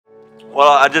Well,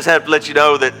 I just have to let you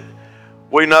know that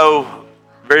we know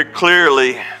very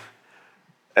clearly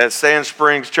at Sand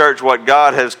Springs Church what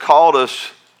God has called us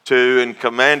to and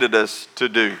commanded us to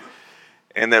do.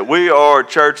 And that we are a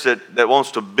church that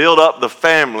wants to build up the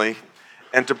family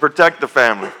and to protect the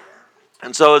family.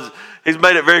 And so he's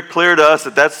made it very clear to us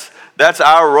that that's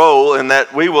our role, and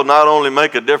that we will not only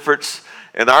make a difference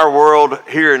in our world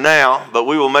here and now, but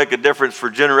we will make a difference for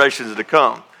generations to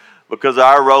come because of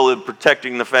our role in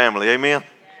protecting the family. Amen?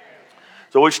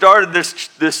 So we started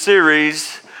this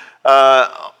series,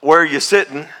 Where Ya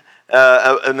Sittin?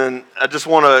 And then I just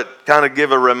want to kind of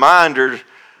give a reminder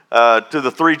to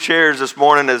the three chairs this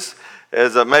morning as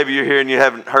maybe you're here and you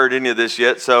haven't heard any of this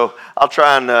yet. So I'll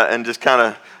try and just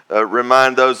kind of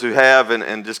remind those who have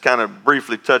and just kind of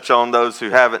briefly touch on those who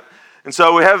haven't. And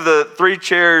so we have the three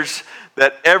chairs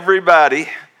that everybody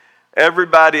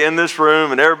in this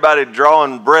room and everybody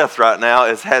drawing breath right now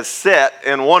has sat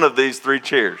in one of these three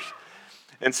chairs.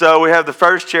 And so we have the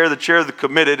first chair, the chair of the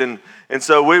committed, and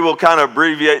so we will kind of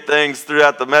abbreviate things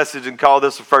throughout the message and call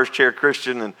this a first chair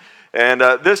Christian. And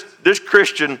this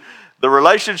Christian, the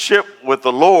relationship with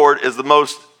the Lord is the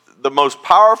most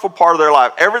powerful part of their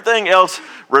life. Everything else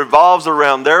revolves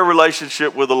around their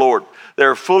relationship with the Lord.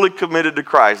 They're fully committed to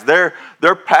Christ. Their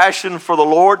passion for the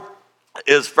Lord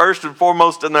is first and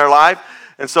foremost in their life.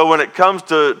 And so when it comes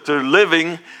to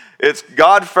living, it's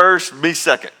God first, me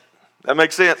second. That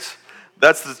makes sense?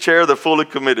 That's the chair of the fully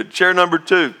committed. Chair number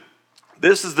 2.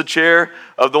 This is the chair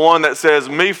of the one that says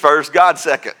me first, God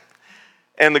second.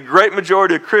 And the great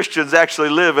majority of Christians actually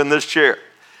live in this chair.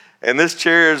 And this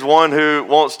chair is one who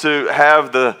wants to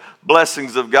have the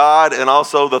blessings of God and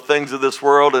also the things of this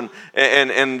world. And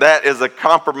that is a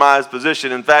compromised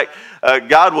position. In fact,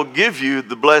 God will give you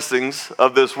the blessings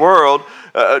of this world.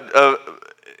 And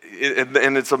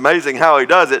it's amazing how he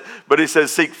does it. But he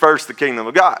says, seek first the kingdom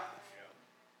of God.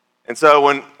 And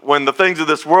so when the things of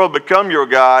this world become your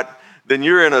God, then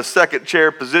you're in a second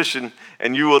chair position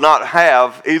and you will not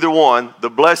have either one, the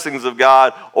blessings of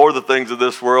God or the things of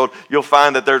this world. You'll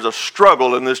find that there's a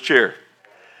struggle in this chair.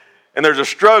 And there's a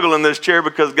struggle in this chair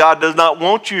because God does not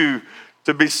want you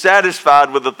to be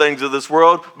satisfied with the things of this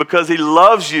world because he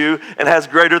loves you and has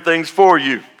greater things for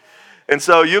you. And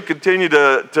so you continue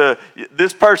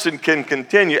this person can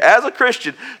continue as a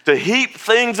Christian to heap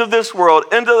things of this world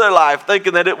into their life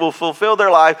thinking that it will fulfill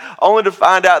their life only to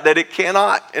find out that it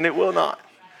cannot and it will not.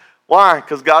 Why?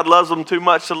 Because God loves them too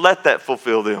much to let that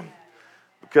fulfill them.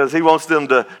 Because he wants them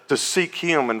to seek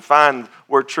him and find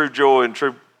where true joy and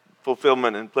true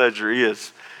fulfillment and pleasure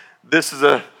is. This is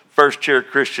a first chair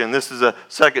Christian. This is a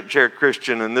second chair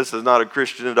Christian, and this is not a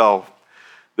Christian at all.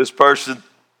 This person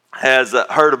has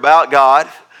heard about God.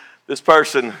 This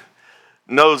person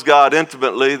knows God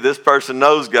intimately. This person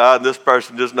knows God. This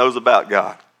person just knows about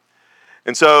God.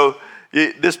 And so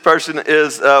this person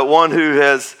is one who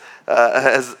has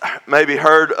maybe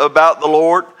heard about the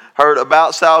Lord, heard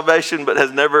about salvation, but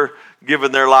has never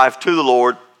given their life to the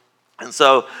Lord. And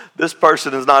so this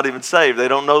person is not even saved. They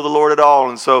don't know the Lord at all.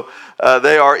 And so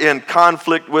they are in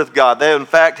conflict with God. They, in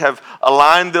fact, have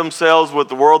aligned themselves with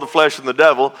the world, the flesh, and the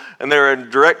devil. And they're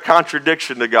in direct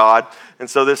contradiction to God. And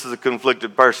so this is a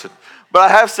conflicted person.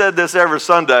 But I have said this every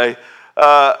Sunday.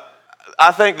 I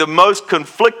think the most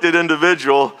conflicted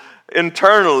individual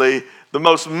internally, the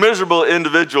most miserable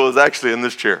individual is actually in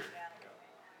this chair.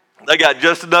 They got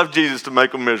just enough Jesus to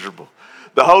make them miserable.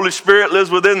 The Holy Spirit lives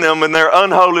within them and they're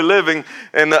unholy living,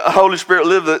 and the Holy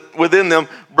Spirit within them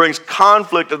brings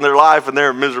conflict in their life, and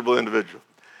they're a miserable individual.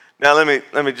 Now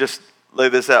let me just lay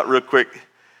this out real quick.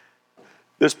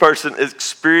 This person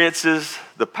experiences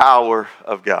the power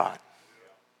of God.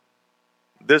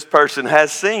 This person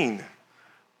has seen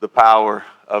the power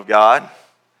of God.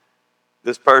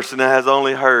 This person has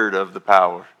only heard of the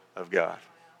power of God.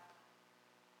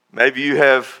 Maybe you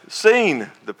have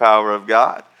seen the power of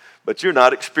God, but you're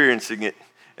not experiencing it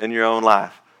in your own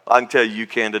life. I can tell you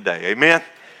can today. Amen?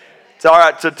 It's all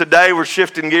right. So today we're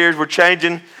shifting gears. We're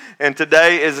changing. And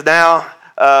today is now,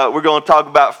 we're going to talk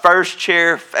about first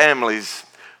chair families.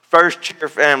 First chair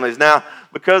families. Now,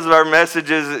 because of our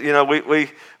messages,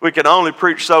 we can only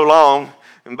preach so long.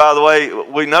 And by the way,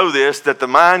 we know this, that the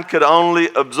mind could only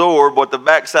absorb what the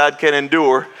backside can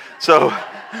endure. So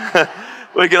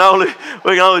we can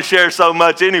only share so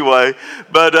much anyway.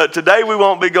 But today we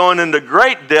won't be going into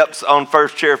great depths on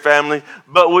first chair family,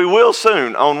 but we will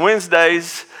soon. On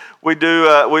Wednesdays, we do.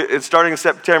 It's starting in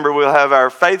September. We'll have our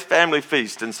Faith Family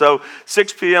Feast, and so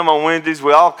 6 p.m. on Wednesdays,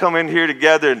 we all come in here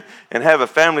together and have a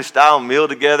family-style meal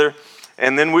together.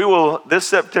 And then we will, this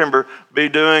September, be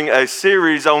doing a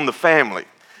series on the family.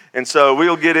 And so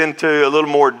we'll get into a little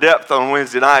more depth on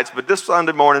Wednesday nights. But this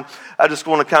Sunday morning, I just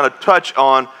want to kind of touch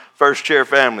on first chair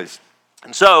families.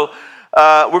 And so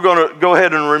we're going to go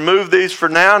ahead and remove these for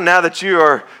now that you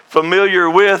are familiar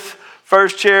with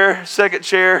first chair, second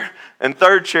chair, and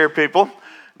third chair people.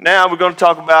 Now we're going to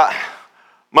talk about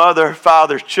mother,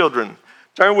 father, children.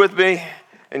 Turn with me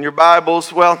in your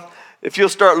Bibles. Well, if you'll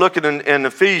start looking in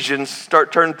Ephesians,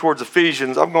 start turning towards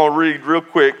Ephesians, I'm going to read real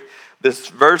quick this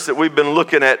verse that we've been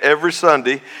looking at every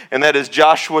Sunday, and that is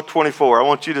Joshua 24. I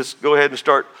want you to go ahead and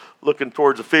start looking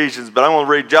towards Ephesians, but I'm going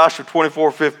to read Joshua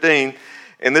 24:15,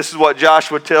 and this is what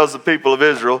Joshua tells the people of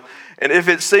Israel. And if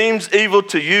it seems evil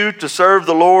to you to serve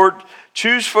the Lord,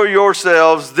 choose for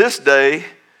yourselves this day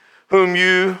whom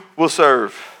you will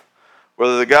serve,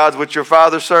 whether the gods which your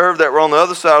fathers served that were on the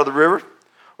other side of the river,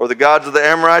 or the gods of the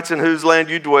Amorites in whose land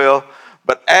you dwell.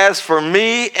 But as for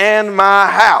me and my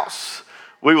house,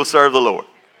 we will serve the Lord.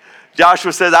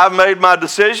 Joshua says, I've made my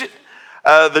decision.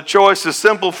 The choice is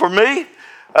simple for me.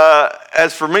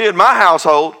 As for me and my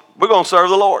household, we're going to serve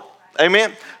the Lord.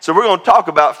 Amen. So we're going to talk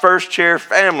about first chair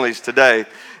families today.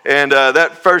 And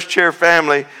that first chair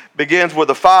family begins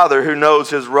with a father who knows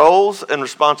his roles and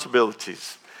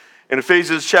responsibilities. In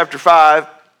Ephesians chapter 5,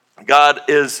 God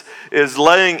is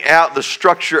laying out the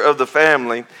structure of the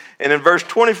family. And in verse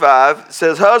 25, it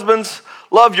says, husbands,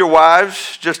 love your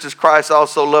wives, just as Christ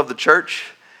also loved the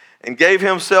church and gave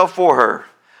himself for her,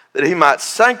 that he might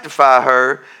sanctify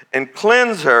her and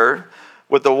cleanse her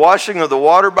with the washing of the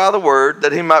water by the word,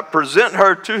 that he might present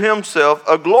her to himself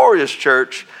a glorious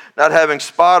church, not having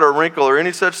spot or wrinkle or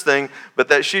any such thing, but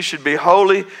that she should be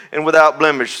holy and without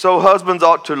blemish. So husbands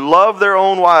ought to love their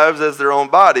own wives as their own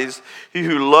bodies. He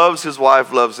who loves his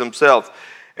wife loves himself.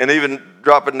 And even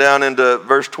dropping down into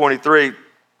verse 23,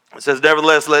 it says,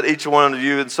 nevertheless, let each one of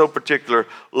you in so particular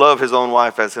love his own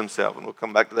wife as himself. And we'll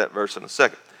come back to that verse in a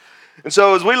second. And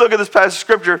so as we look at this passage of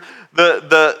Scripture,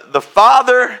 the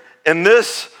father in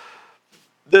this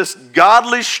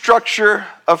godly structure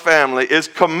of family is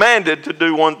commanded to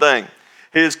do one thing.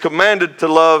 He is commanded to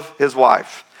love his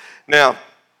wife. Now,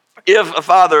 if a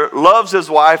father loves his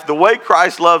wife the way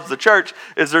Christ loves the church,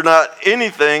 is there not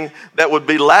anything that would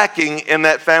be lacking in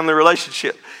that family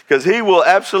relationship? Because he will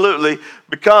absolutely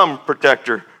become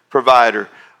protector, provider.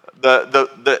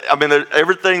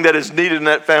 Everything that is needed in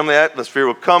that family atmosphere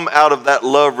will come out of that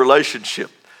love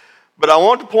relationship. But I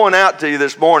want to point out to you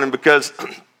this morning, because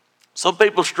some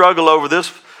people struggle over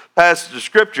this passage of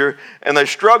Scripture, and they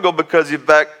struggle because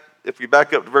if you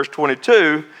back up to verse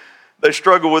 22, they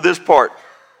struggle with this part.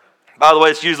 By the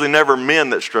way, it's usually never men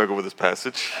that struggle with this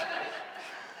passage.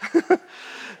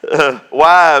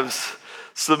 Wives,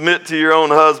 submit to your own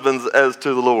husbands as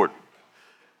to the Lord.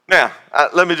 Now,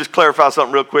 let me just clarify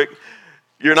something real quick.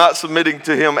 You're not submitting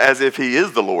to him as if he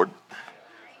is the Lord.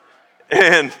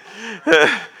 And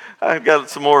I've got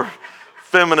some more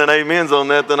feminine amens on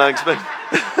that than I expected.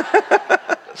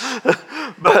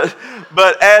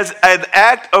 but as an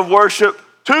act of worship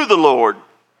to the Lord,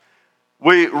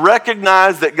 we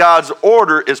recognize that God's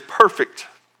order is perfect.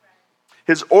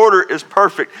 His order is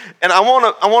perfect. And I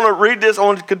want to read this. I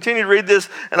want to continue to read this,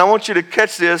 and I want you to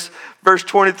catch this. Verse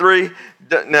 23.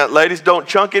 Now, ladies, don't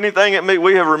chunk anything at me.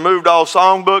 We have removed all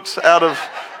songbooks out of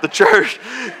the church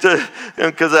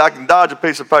because I can dodge a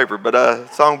piece of paper, but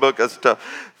songbook, that's tough.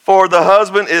 For the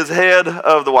husband is head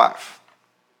of the wife.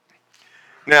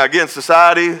 Now, again,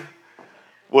 society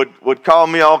would call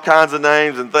me all kinds of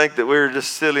names and think that we were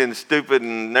just silly and stupid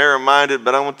and narrow-minded,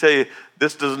 but I want to tell you,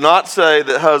 this does not say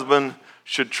that husband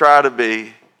should try to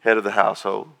be head of the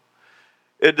household.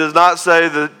 It does not say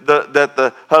that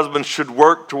the husband should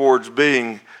work towards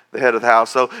being the head of the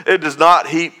household. It does not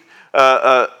heap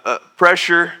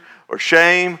pressure or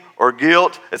shame or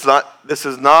guilt. This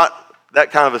is not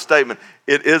that kind of a statement.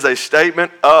 It is a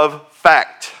statement of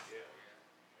fact.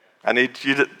 I need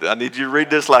you to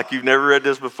read this like you've never read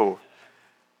this before.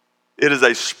 It is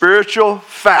a spiritual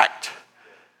fact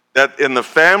that in the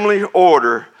family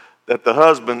order that the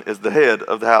husband is the head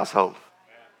of the household.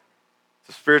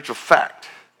 It's a spiritual fact.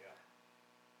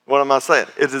 What am I saying?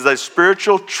 It is a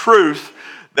spiritual truth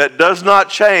that does not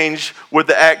change with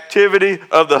the activity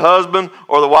of the husband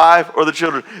or the wife or the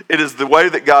children. It is the way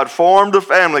that God formed the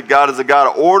family. God is a God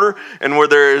of order, and where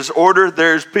there is order,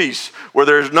 there is peace. Where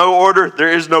there is no order,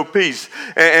 there is no peace.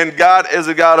 And God is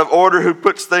a God of order who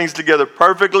puts things together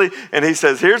perfectly, and he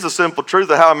says, here's the simple truth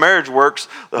of how a marriage works.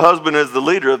 The husband is the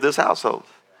leader of this household.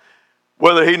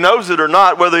 Whether he knows it or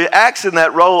not, whether he acts in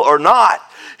that role or not,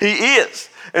 he is.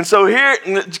 And so here,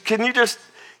 can you just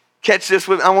catch this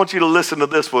one? I want you to listen to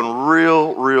this one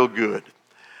real, real good.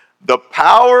 The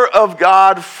power of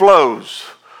God flows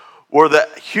where the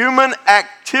human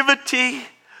activity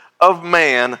of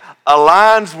man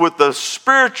aligns with the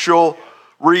spiritual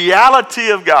reality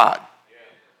of God.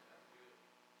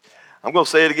 I'm going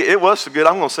to say it again. It was so good,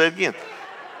 I'm going to say it again.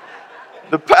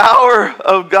 The power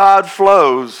of God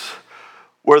flows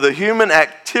where the human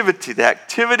activity, the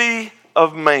activity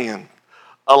of man,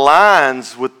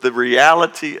 aligns with the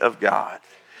reality of God.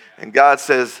 And God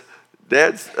says,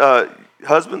 dads,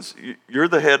 husbands, you're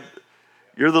the head,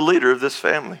 you're the leader of this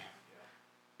family.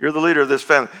 You're the leader of this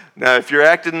family. Now, if you're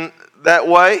acting that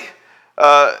way,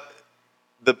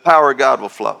 the power of God will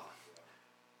flow.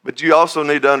 But you also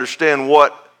need to understand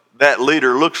what that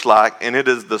leader looks like, and it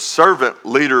is the servant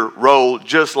leader role,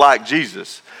 just like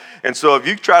Jesus. And so if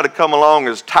you try to come along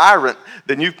as tyrant,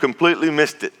 then you've completely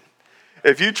missed it.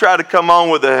 If you try to come on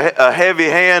with a heavy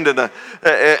hand and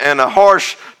a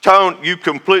harsh tone, you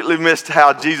completely missed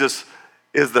how Jesus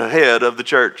is the head of the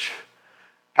church.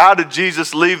 How did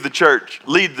Jesus lead the church?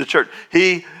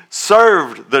 He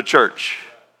served the church.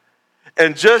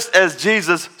 And just as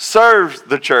Jesus serves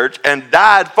the church and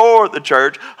died for the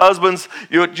church, husbands,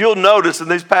 you'll notice in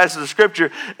these passages of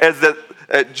Scripture is that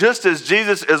just as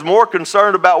Jesus is more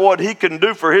concerned about what he can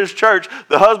do for his church,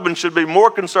 the husband should be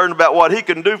more concerned about what he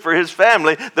can do for his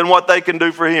family than what they can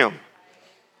do for him.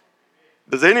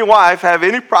 Does any wife have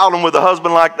any problem with a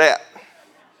husband like that?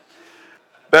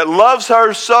 That loves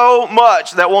her so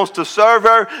much, that wants to serve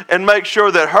her and make sure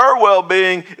that her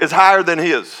well-being is higher than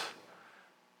his.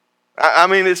 I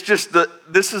mean, it's just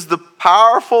this is the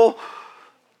powerful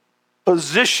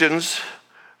positions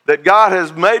that God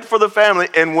has made for the family.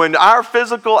 And when our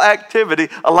physical activity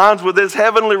aligns with this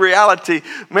heavenly reality,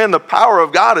 man, the power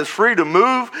of God is free to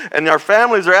move and our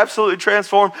families are absolutely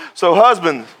transformed. So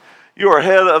husbands, you are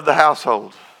head of the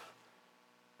household.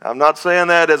 I'm not saying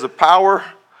that as a power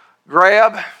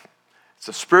grab. It's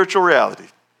a spiritual reality.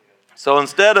 So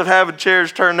instead of having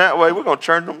chairs turned that way, we're going to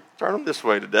turn them this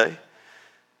way today.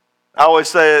 I always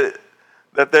say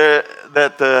that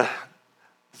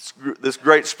this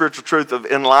great spiritual truth of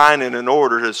in line and in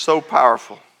order is so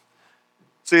powerful.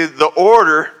 See, the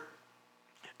order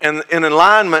and in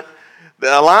alignment,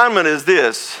 the alignment is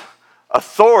this.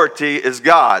 Authority is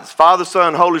God's. Father,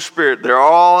 Son, Holy Spirit, they're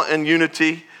all in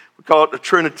unity. We call it the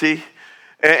Trinity.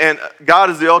 And God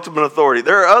is the ultimate authority.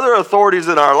 There are other authorities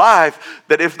in our life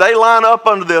that if they line up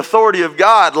under the authority of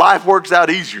God, life works out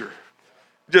easier.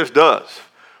 It just does.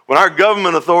 When our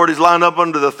government authorities line up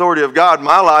under the authority of God,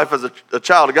 my life as a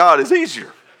child of God is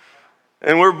easier.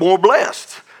 And we're more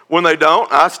blessed. When they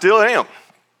don't, I still am.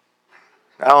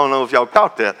 I don't know if y'all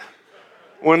caught that.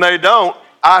 When they don't,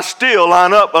 I still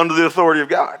line up under the authority of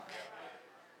God.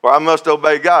 For I must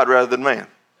obey God rather than man.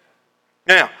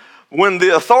 Now, when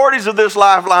the authorities of this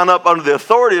life line up under the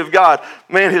authority of God,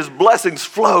 man, his blessings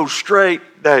flow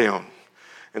straight down.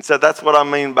 And so that's what I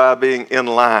mean by being in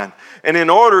line. And in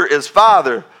order is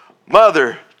father,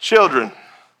 mother, children.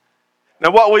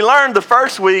 Now what we learned the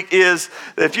first week is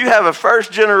that if you have a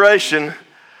first generation,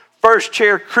 first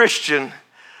chair Christian,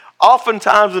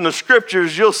 oftentimes in the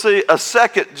scriptures you'll see a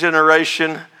second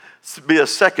generation be a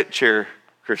second chair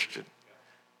Christian.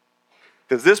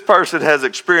 Because this person has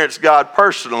experienced God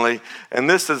personally, and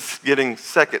this is getting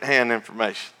secondhand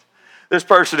information. This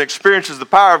person experiences the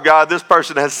power of God. This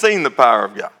person has seen the power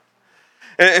of God.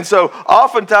 And so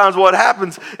oftentimes what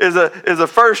happens is a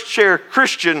first chair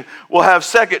Christian will have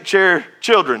second chair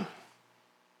children.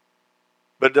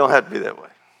 But it don't have to be that way.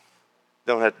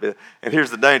 Don't have to be. And here's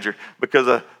the danger, because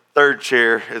a third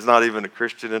chair is not even a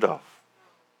Christian at all.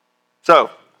 So,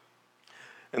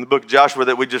 in the book of Joshua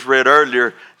that we just read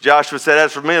earlier, Joshua said,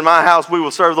 as for me and my house, we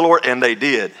will serve the Lord. And they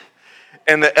did.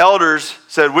 And the elders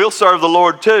said, we'll serve the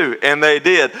Lord too. And they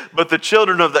did. But the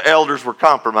children of the elders were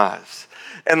compromised.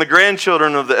 And the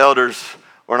grandchildren of the elders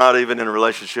were not even in a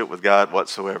relationship with God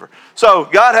whatsoever. So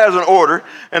God has an order,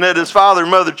 and it is father,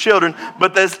 mother, children.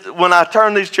 But when I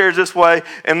turn these chairs this way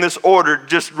in this order,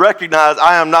 just recognize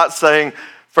I am not saying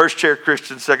first chair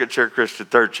Christian, second chair Christian,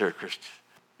 third chair Christian.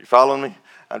 You following me?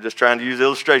 I'm just trying to use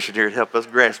illustration here to help us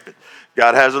grasp it.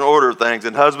 God has an order of things.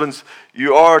 And husbands,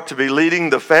 you are to be leading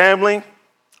the family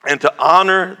and to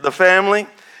honor the family.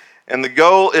 And the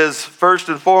goal is, first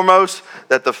and foremost,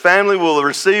 that the family will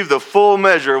receive the full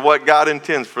measure of what God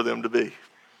intends for them to be.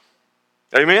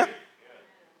 Amen?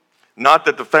 Not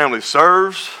that the family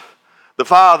serves the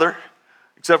Father,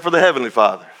 except for the Heavenly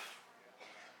Father.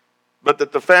 But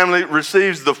that the family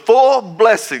receives the full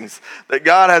blessings that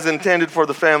God has intended for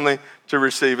the family to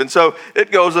receive. And so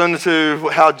it goes into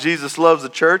how Jesus loves the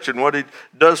church and what he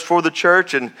does for the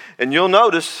church. And you'll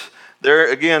notice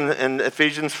there again in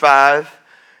Ephesians 5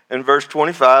 in verse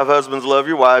 25, husbands, love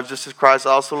your wives, just as Christ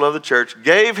also loved the church,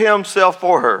 gave himself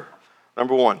for her,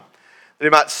 number one, that he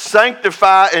might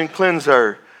sanctify and cleanse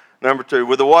her, number two,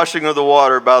 with the washing of the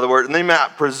water by the word, and he might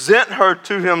present her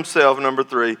to himself, number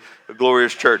three, a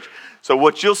glorious church. So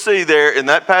what you'll see there in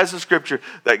that passage of Scripture,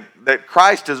 that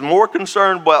Christ is more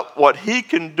concerned about what he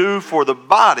can do for the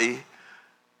body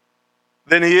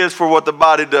than he is for what the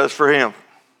body does for him.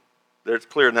 That's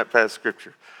clear in that passage of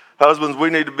Scripture. Husbands, we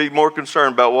need to be more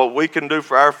concerned about what we can do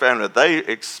for our family. That they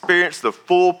experience the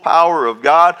full power of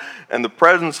God and the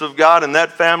presence of God in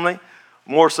that family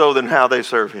more so than how they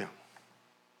serve him.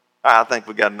 I think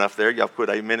we got enough there. Y'all quit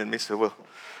amening me, so we'll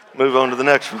move on to the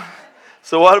next one.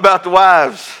 So what about the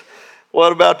wives?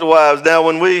 What about the wives? Now,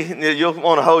 you'll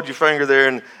want to hold your finger there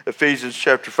in Ephesians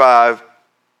chapter 5.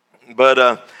 But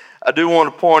I do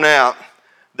want to point out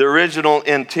the original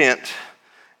intent.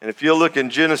 And if you'll look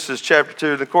in Genesis chapter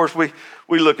 2, and of course we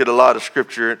look at a lot of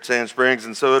scripture at Sand Springs,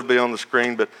 and so it'll be on the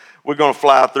screen, but we're going to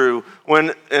fly through.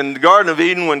 When in the Garden of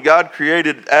Eden, when God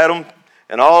created Adam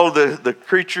and all the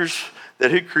creatures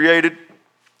that he created,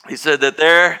 he said that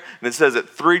there, and it says it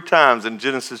 3 times in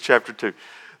Genesis chapter 2,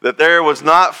 that there was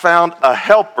not found a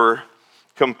helper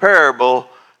comparable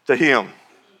to him.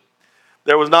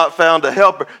 There was not found a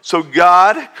helper. So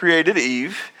God created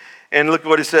Eve. And look at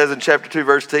what he says in chapter 2,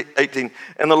 verse 18.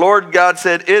 And the Lord God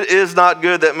said, it is not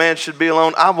good that man should be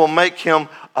alone. I will make him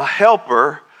a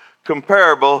helper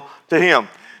comparable to him.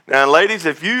 Now, ladies,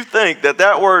 if you think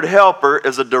that word helper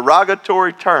is a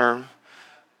derogatory term,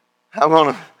 I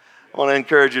want to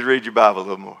encourage you to read your Bible a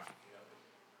little more.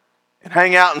 And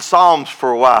hang out in Psalms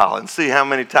for a while and see how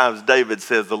many times David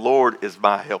says, the Lord is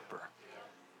my helper.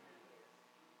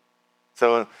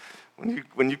 So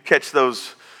when you catch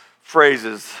those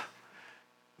phrases,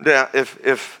 now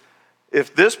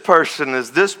if this person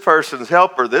is this person's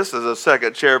helper, this is a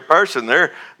second chair person.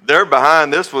 They're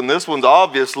behind this one. This one's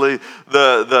obviously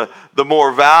the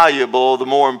more valuable, the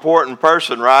more important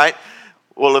person, right?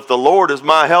 Well, if the Lord is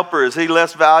my helper, is he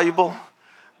less valuable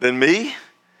than me?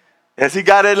 Has he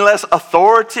got any less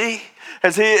authority?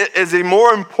 Is he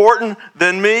more important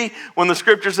than me? When the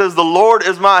scripture says the Lord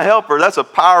is my helper, that's a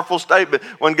powerful statement.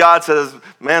 When God says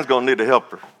man's going to need a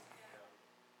helper.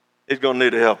 He's going to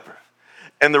need a helper.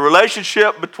 And the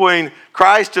relationship between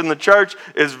Christ and the church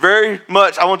is very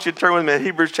much, I want you to turn with me to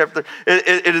Hebrews chapter 13.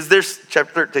 It is this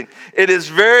chapter 13. It is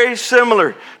very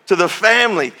similar to the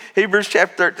family. Hebrews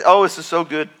chapter 13. Oh, this is so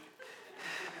good.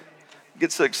 I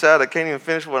get so excited I can't even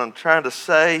finish what I'm trying to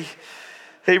say.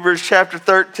 Hebrews chapter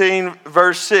 13,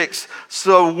 verse 6.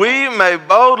 So we may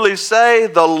boldly say,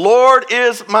 the Lord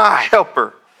is my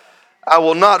helper. I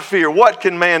will not fear. What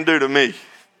can man do to me?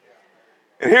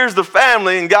 And here's the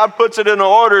family, and God puts it in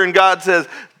order, and God says,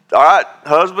 all right,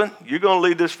 husband, you're going to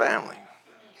lead this family.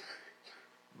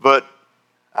 But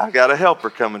I got a helper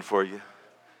coming for you.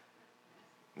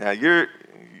 Now,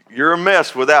 you're a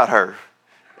mess without her,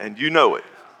 and you know it.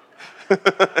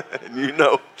 You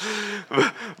know.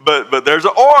 But there's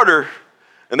an order,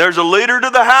 and there's a leader to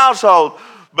the household.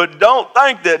 But don't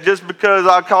think that just because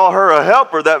I call her a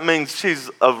helper, that means she's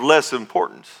of less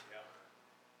importance.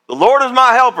 The Lord is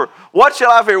my helper. What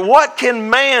shall I fear? What can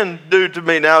man do to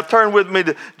me? Now turn with me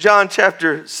to John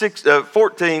chapter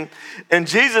 14. And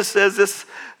Jesus says this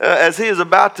as he is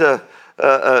about to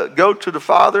go to the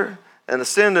Father and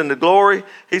ascend into glory.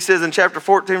 He says in chapter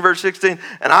 14, verse 16,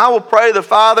 and I will pray the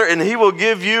Father, and he will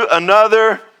give you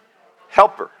another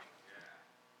helper.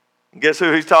 And guess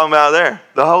who he's talking about there?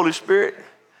 The Holy Spirit.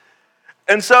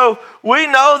 And so we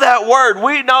know that word.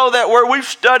 We know that word. We've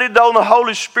studied on the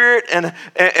Holy Spirit,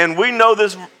 and we know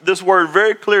this word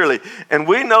very clearly. And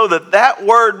we know that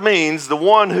word means the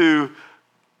one who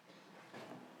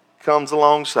comes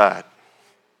alongside.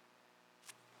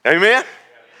 Amen?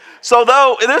 So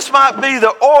though this might be the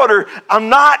order, I'm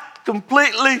not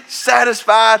completely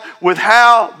satisfied with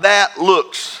how that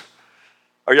looks.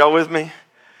 Are y'all with me?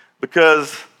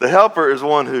 Because the helper is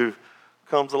one who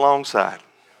comes alongside.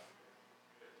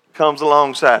 Comes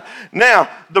alongside. Now,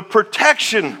 the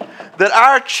protection that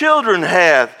our children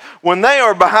have when they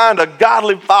are behind a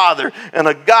godly father and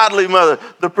a godly mother,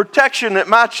 the protection that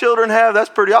my children have, that's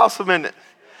pretty awesome, isn't it?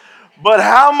 But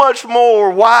how much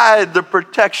more wide the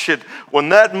protection when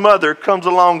that mother comes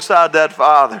alongside that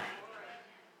father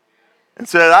and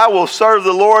said, I will serve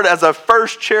the Lord as a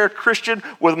first chair Christian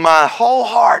with my whole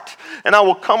heart. And I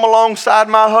will come alongside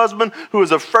my husband who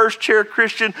is a first chair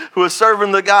Christian who is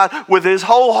serving the God with his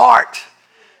whole heart.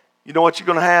 You know what you're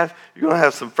going to have? You're going to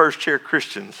have some first chair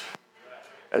Christians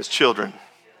as children.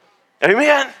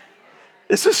 Amen?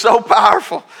 This is so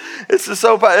powerful. This is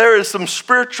so powerful. There is some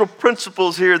spiritual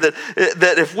principles here that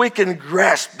if we can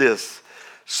grasp this,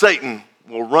 Satan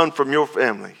will run from your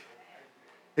family.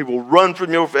 He will run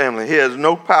from your family. He has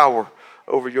no power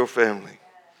over your family.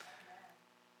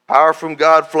 Power from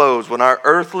God flows when our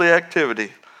earthly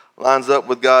activity lines up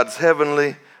with God's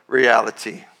heavenly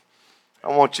reality. I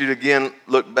want you to again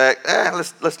look back.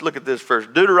 Let's look at this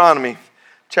first. Deuteronomy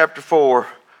chapter 4,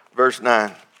 verse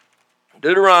 9.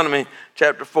 Deuteronomy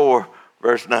chapter 4,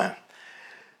 verse 9.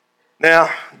 Now,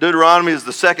 Deuteronomy is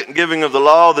the second giving of the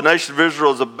law. The nation of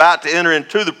Israel is about to enter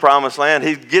into the promised land.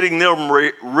 He's getting them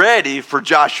ready for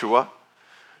Joshua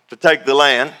to take the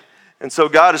land. And so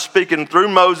God is speaking through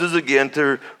Moses again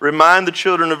to remind the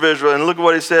children of Israel. And look at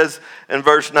what he says in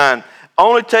verse 9.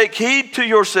 Only take heed to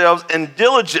yourselves and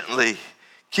diligently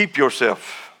keep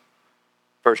yourself.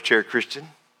 First chair Christian.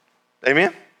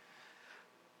 Amen.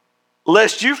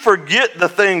 Lest you forget the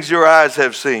things your eyes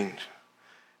have seen,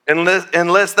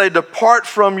 unless they depart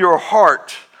from your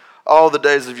heart all the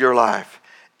days of your life,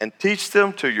 and teach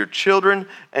them to your children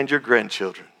and your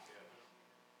grandchildren.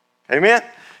 Amen?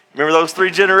 Remember those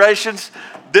 3 generations?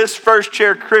 This first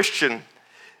chair Christian,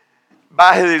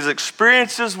 by his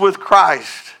experiences with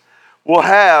Christ, will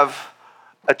have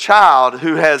a child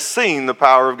who has seen the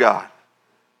power of God.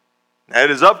 Now,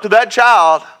 it is up to that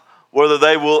child whether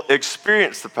they will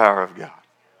experience the power of God.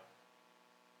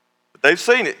 But they've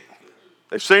seen it.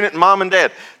 They've seen it in mom and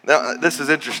dad. Now, this is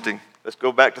interesting. Let's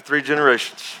go back to 3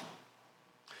 generations.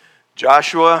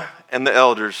 Joshua and the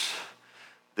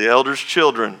elders'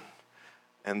 children,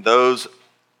 and those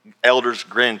elders'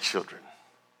 grandchildren.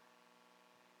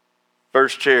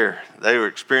 First chair, they were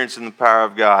experiencing the power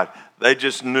of God. They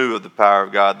just knew of the power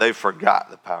of God. They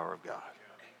forgot the power of God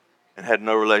and had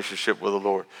no relationship with the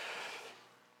Lord.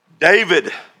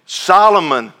 David,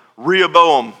 Solomon,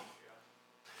 Rehoboam.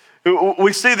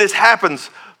 We see this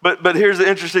happens, but here's the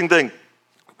interesting thing.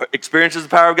 Experiences the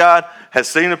power of God, has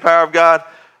seen the power of God,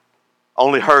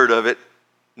 only heard of it,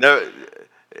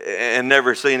 and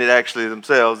never seen it actually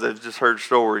themselves. They've just heard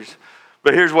stories.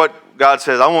 But here's what God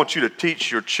says. I want you to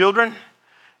teach your children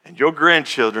and your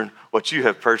grandchildren what you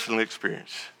have personally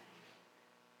experienced.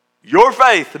 Your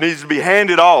faith needs to be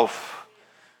handed off.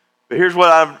 But here's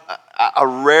what I'm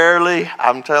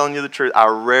telling you the truth, I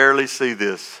rarely see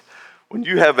this. When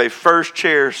you have a first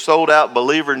chair sold out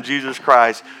believer in Jesus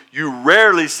Christ, you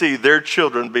rarely see their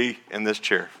children be in this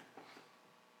chair.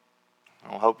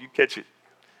 I hope you catch it.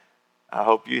 I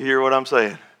hope you hear what I'm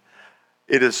saying.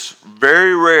 It is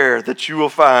very rare that you will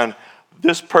find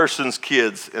this person's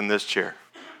kids in this chair,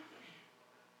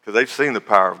 because they've seen the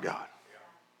power of God.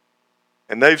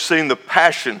 And they've seen the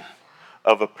passion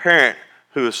of a parent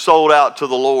who is sold out to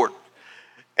the Lord.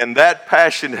 And that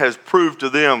passion has proved to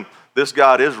them this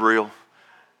God is real,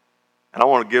 and I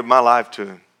want to give my life to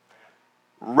him.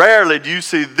 Rarely do you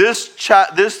see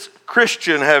this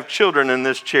Christian have children in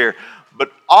this chair,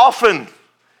 but often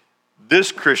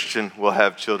this Christian will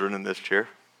have children in this chair.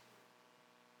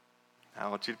 I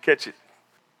want you to catch it.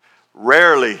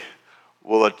 Rarely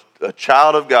will a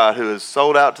child of God who is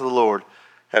sold out to the Lord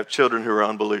have children who are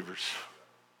unbelievers.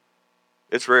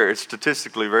 It's rare. It's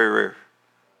statistically very rare.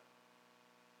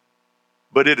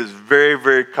 But it is very,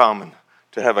 very common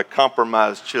to have a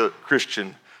compromised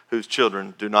Christian whose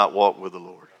children do not walk with the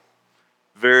Lord.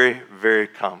 Very, very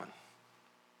common.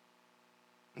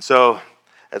 And so,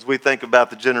 as we think about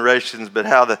the generations, but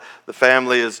how the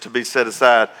family is to be set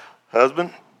aside,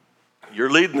 husband, you're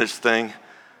leading this thing.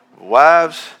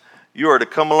 Wives, you are to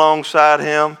come alongside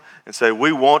him and say,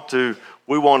 we want to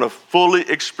fully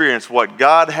experience what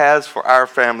God has for our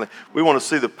family. We want to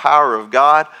see the power of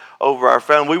God over our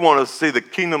family. We want to see the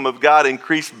kingdom of God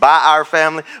increased by our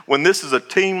family. When this is a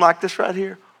team like this right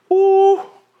here,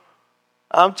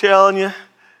 I'm telling you,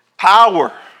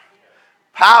 power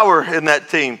in that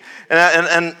team.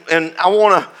 And I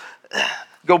want to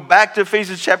go back to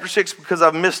Ephesians chapter 6 because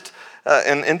I've missed,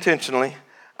 and intentionally,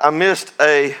 I missed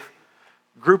a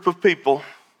group of people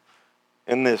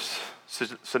in this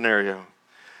scenario.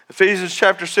 Ephesians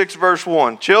chapter 6 verse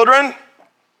 1. Children,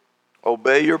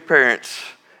 obey your parents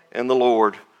in the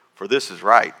Lord, for this is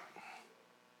right.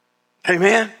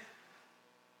 Amen.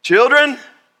 Children,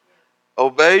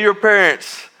 obey your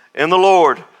parents in the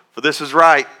Lord, for this is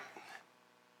right.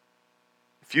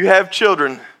 If you have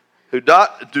children who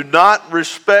do not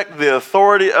respect the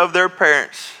authority of their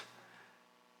parents,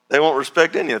 they won't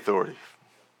respect any authority.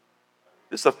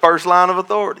 It's the first line of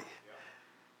authority.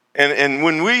 And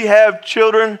when we have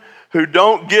children who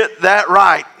don't get that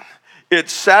right, it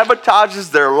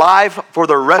sabotages their life for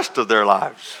the rest of their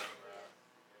lives.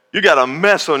 You got a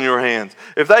mess on your hands.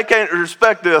 If they can't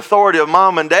respect the authority of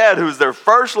mom and dad, who's their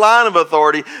first line of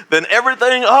authority, then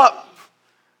everything up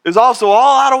is also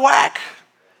all out of whack.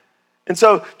 And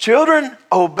so, children,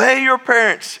 obey your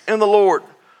parents in the Lord,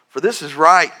 for this is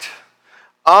right.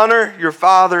 Honor your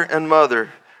father and mother.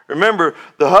 Remember,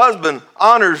 the husband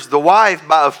honors the wife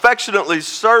by affectionately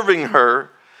serving her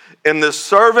in the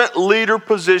servant leader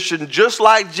position, just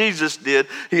like Jesus did.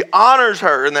 He honors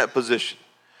her in that position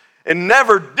and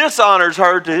never dishonors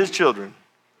her to his children.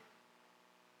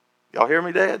 Y'all hear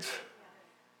me, dads?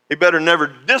 He better never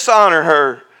dishonor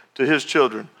her to his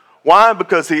children. Why?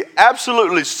 Because he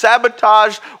absolutely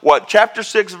sabotaged what chapter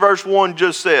 6, verse 1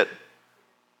 just said.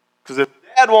 Because if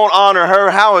dad won't honor her,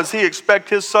 how does he expect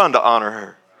his son to honor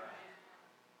her?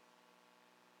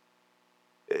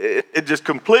 It just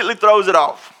completely throws it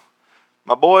off.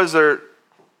 My boys are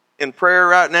in prayer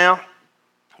right now.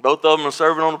 Both of them are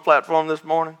serving on the platform this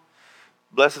morning.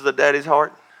 Blesses a daddy's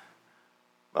heart.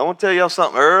 I want to tell y'all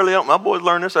something early on. My boys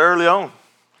learned this early on.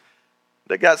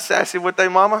 They got sassy with their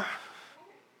mama.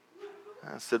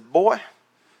 I said, boy,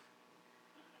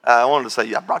 I wanted to say,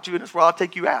 yeah, I brought you in this world, I'll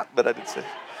take you out. But I didn't say.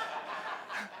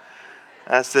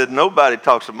 I said, nobody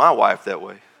talks to my wife that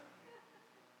way.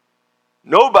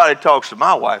 Nobody talks to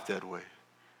my wife that way.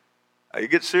 You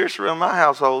get serious around my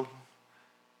household.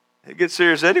 It gets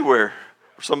serious anywhere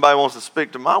where somebody wants to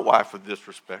speak to my wife with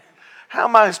disrespect. How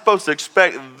am I supposed to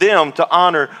expect them to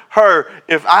honor her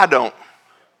if I don't?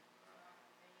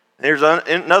 Here's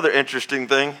another interesting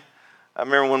thing. I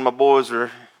remember when my boys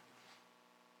were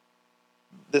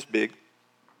this big,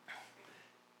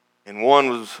 and one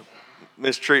was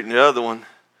mistreating the other one,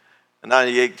 and I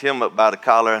yanked him up by the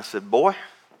collar and said, boy,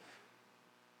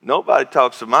 nobody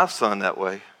talks to my son that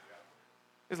way.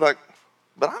 He's like,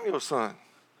 but I'm your son.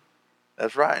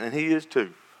 That's right, and he is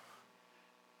too.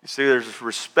 You see, there's this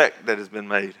respect that has been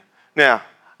made. Now,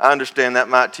 I understand that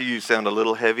might to you sound a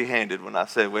little heavy-handed when I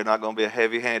say we're not going to be a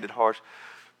heavy-handed, harsh,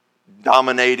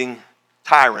 dominating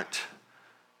tyrant.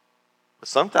 But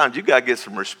sometimes you got to get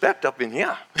some respect up in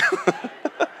here.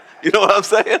 You know what I'm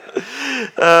saying?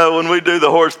 When we do the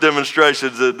horse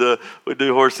demonstrations and we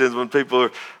do horse ins, when people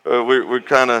are, we're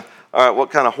kind of, all right,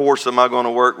 what kind of horse am I going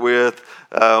to work with?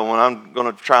 When I'm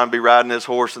going to try and be riding this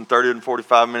horse in 30 and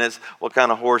 45 minutes, what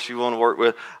kind of horse you want to work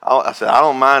with? I said, I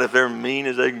don't mind if they're mean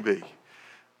as they can be.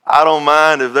 I don't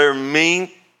mind if they're mean,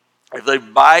 if they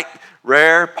bite,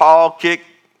 rear, paw, kick,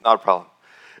 not a problem.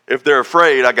 If they're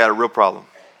afraid, I got a real problem.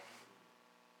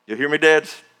 You hear me,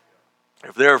 dads?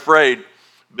 If they're afraid,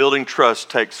 building trust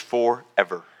takes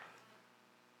forever.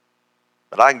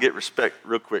 But I can get respect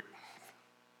real quick.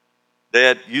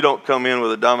 Dad, you don't come in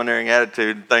with a domineering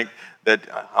attitude and think that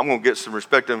I'm going to get some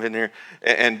respect of in here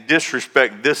and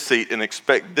disrespect this seat and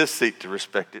expect this seat to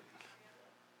respect it.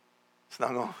 It's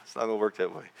not going to work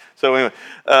that way. So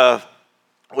anyway,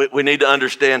 we need to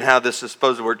understand how this is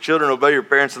supposed to work. Children, obey your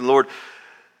parents in the Lord,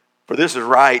 for this is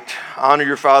right. Honor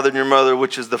your father and your mother,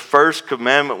 which is the first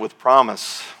commandment with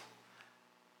promise.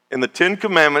 In the 10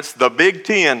 commandments, the big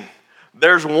 10,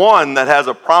 there's one that has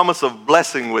a promise of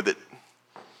blessing with it.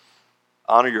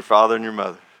 Honor your father and your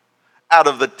mother. Out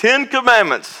of the 10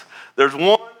 commandments, there's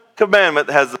one commandment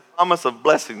that has the promise of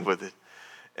blessing with it.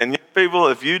 And young people,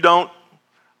 if you don't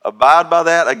abide by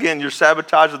that, again, you're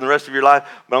sabotaging the rest of your life.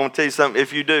 But I'm going to tell you something.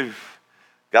 If you do,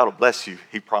 God will bless you.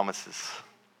 He promises.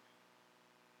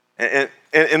 And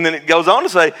then it goes on to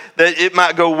say that it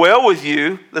might go well with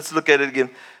you. Let's look at it again.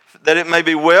 That it may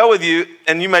be well with you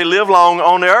and you may live long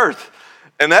on the earth.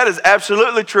 And that is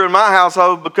absolutely true in my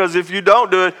household, because if you don't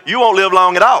do it, you won't live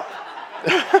long at all.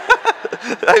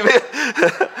 Amen.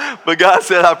 But God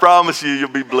said, I promise you'll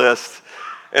be blessed.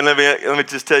 And let me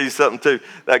just tell you something too.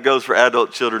 That goes for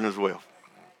adult children as well.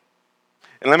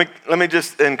 And let me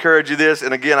just encourage you this.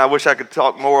 And again, I wish I could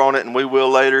talk more on it, and we will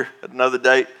later at another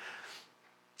date.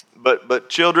 But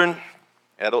children,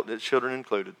 adult children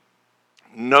included,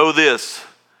 know this,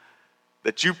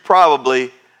 that you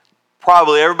probably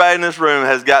everybody in this room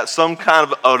has got some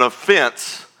kind of an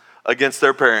offense against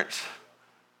their parents.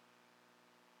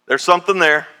 There's something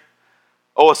there.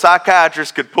 Oh, a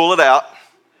psychiatrist could pull it out.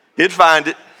 He'd find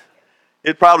it.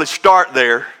 He'd probably start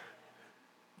there.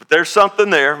 But there's something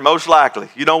there, most likely.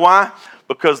 You know why?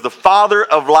 Because the father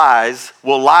of lies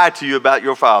will lie to you about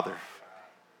your father.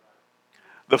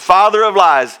 The father of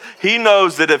lies, he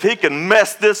knows that if he can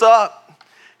mess this up,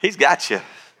 he's got you.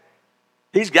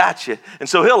 He's got you. And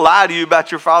so he'll lie to you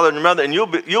about your father and your mother, and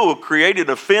you'll create an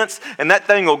offense, and that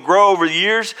thing will grow over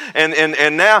years, and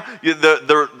now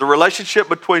the relationship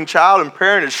between child and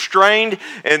parent is strained,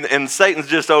 and Satan's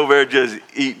just over there just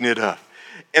eating it up.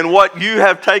 And what you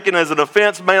have taken as an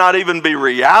offense may not even be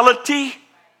reality.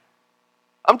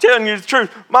 I'm telling you the truth.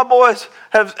 My boys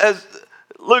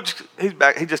Luke's, he's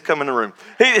back, he just come in the room.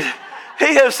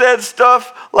 He has said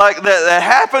stuff like that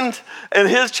happened in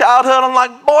his childhood. I'm like,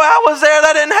 boy, I was there.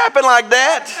 That didn't happen like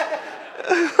that.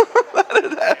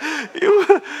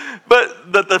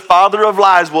 But the father of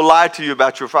lies will lie to you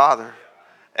about your father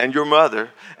and your mother.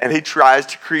 And he tries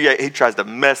to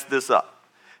mess this up.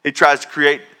 He tries to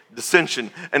create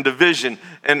dissension and division.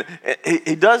 And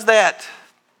he does that.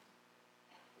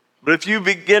 But if you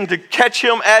begin to catch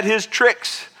him at his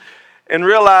tricks and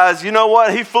realize, you know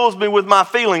what, he fools me with my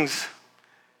feelings.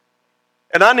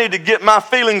 And I need to get my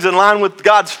feelings in line with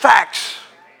God's facts.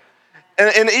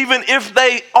 And even if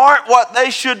they aren't what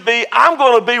they should be, I'm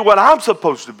going to be what I'm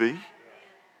supposed to be.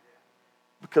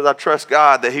 Because I trust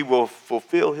God that he will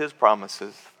fulfill his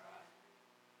promises.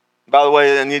 By the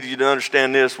way, I need you to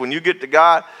understand this. When you get to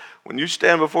God, when you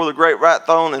stand before the great white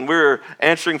throne and we're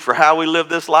answering for how we live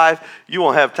this life, you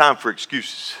won't have time for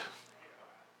excuses.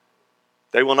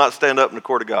 They will not stand up in the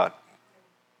court of God.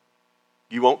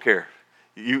 You won't care.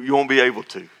 You won't be able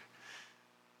to.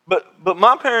 But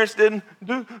my parents didn't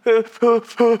do they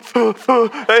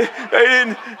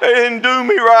didn't do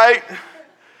me right.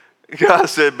 God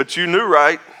said, but you knew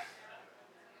right.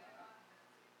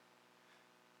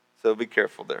 So be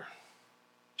careful there.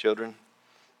 Children,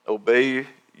 obey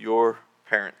your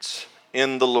parents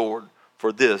in the Lord,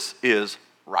 for this is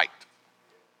right.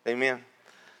 Amen.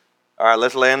 All right,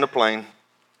 let's land the plane.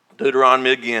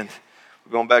 Deuteronomy again.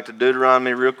 We're going back to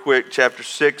Deuteronomy real quick, chapter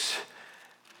 6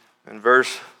 and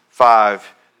verse 5.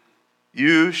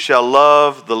 You shall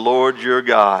love the Lord your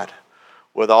God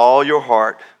with all your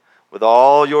heart, with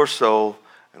all your soul,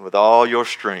 and with all your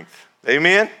strength.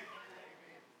 Amen?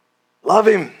 Love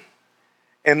him.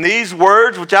 And these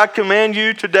words which I command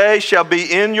you today shall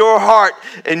be in your heart,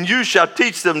 and you shall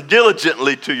teach them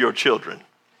diligently to your children.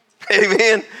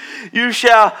 Amen? You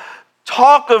shall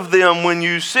talk of them when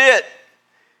you sit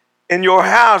in your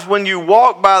house, when you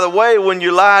walk by the way, when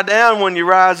you lie down, when you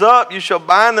rise up. You shall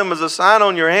bind them as a sign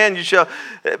on your hand. They shall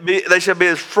be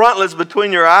as frontlets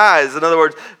between your eyes. In other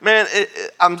words, man,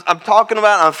 I'm talking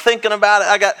about it, I'm thinking about it.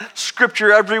 I got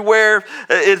scripture everywhere.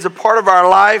 It's a part of our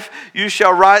life. You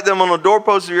shall write them on the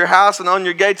doorposts of your house and on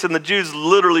your gates. And the Jews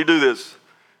literally do this.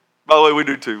 By the way, we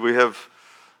do too. We have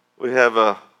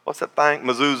what's that thing?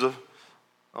 Mezuzah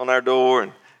on our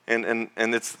door, and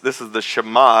this is the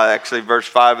Shema. Actually, verse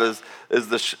 5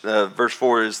 verse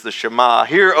 4 is the Shema.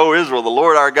 Hear, O Israel, the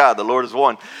Lord our God, the Lord is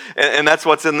one. And that's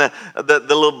what's in the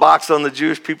little box on the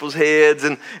Jewish people's heads,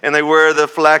 and they wear the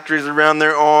phylacteries around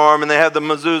their arm, and they have the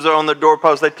mezuzah on their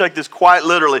doorpost. They take this quite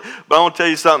literally. But I want to tell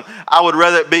you something. I would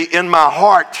rather it be in my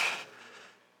heart.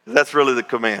 That's really the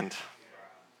command.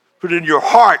 Put it in your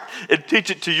heart and teach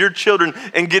it to your children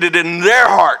and get it in their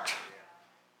heart.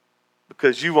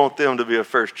 Because you want them to be a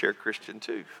first-chair Christian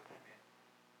too.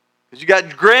 Because you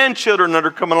got grandchildren that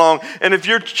are coming along. And if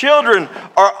your children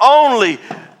are only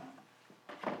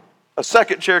a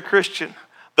second-chair Christian,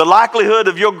 the likelihood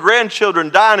of your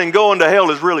grandchildren dying and going to hell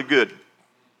is really good.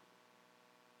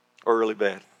 Or really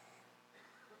bad.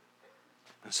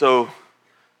 And so,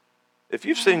 if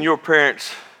you've seen your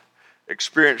parents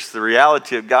experience the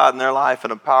reality of God in their life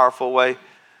in a powerful way,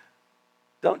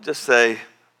 don't just say,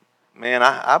 man,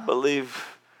 I believe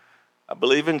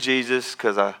in Jesus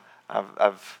because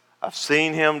I've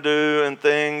seen him doing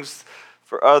things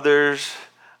for others.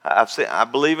 I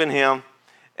believe in him,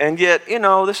 and yet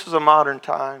this is a modern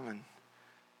time, and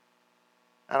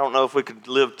I don't know if we could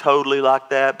live totally like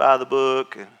that by the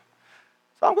book. And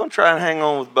so I'm going to try and hang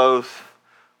on with both.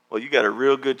 Well, you got a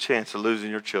real good chance of losing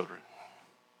your children.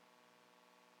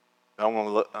 I'm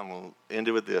going to end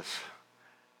it with this.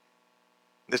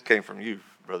 This came from you,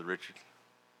 Brother Richard.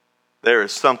 There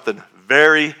is something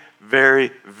very,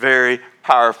 very, very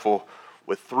powerful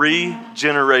with 3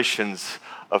 generations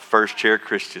of first-chair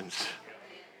Christians.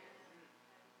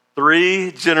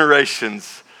 3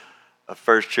 generations of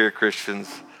first-chair Christians.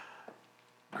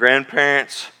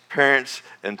 Grandparents, parents,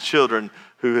 and children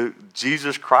who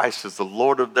Jesus Christ is the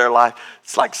Lord of their life.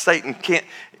 It's like Satan can't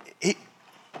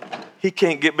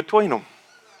get between them.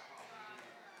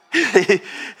 He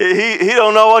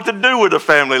don't know what to do with a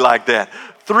family like that.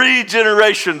 3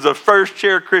 generations of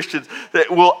first-chair Christians that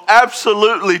will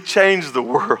absolutely change the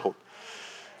world.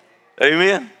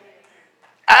 Amen?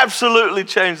 Absolutely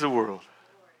change the world.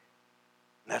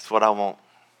 That's what I want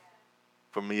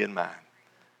for me and mine.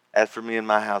 As for me and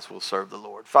my house, we'll serve the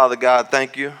Lord. Father God,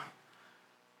 thank you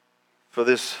for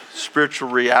this spiritual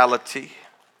reality.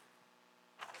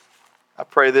 I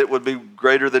pray that it would be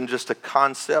greater than just a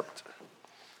concept.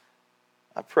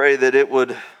 I pray that it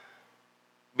would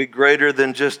be greater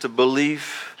than just a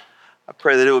belief. I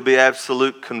pray that it would be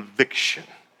absolute conviction.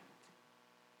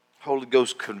 Holy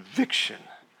Ghost conviction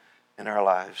in our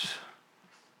lives.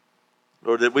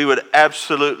 Lord, that we would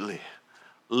absolutely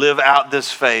live out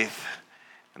this faith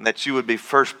and that you would be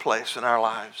first place in our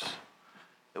lives.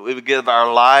 That we would give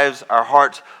our lives, our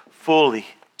hearts fully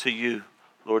to you,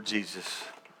 Lord Jesus.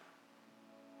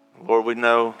 Lord, we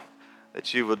know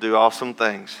that you will do awesome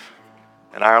things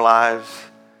in our lives.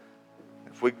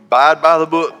 If we abide by the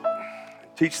book,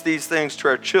 teach these things to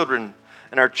our children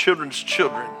and our children's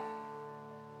children,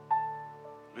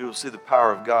 we will see the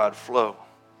power of God flow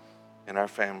in our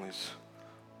families.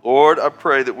 Lord, I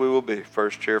pray that we will be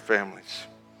first chair families.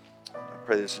 I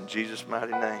pray this in Jesus'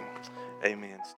 mighty name. Amen.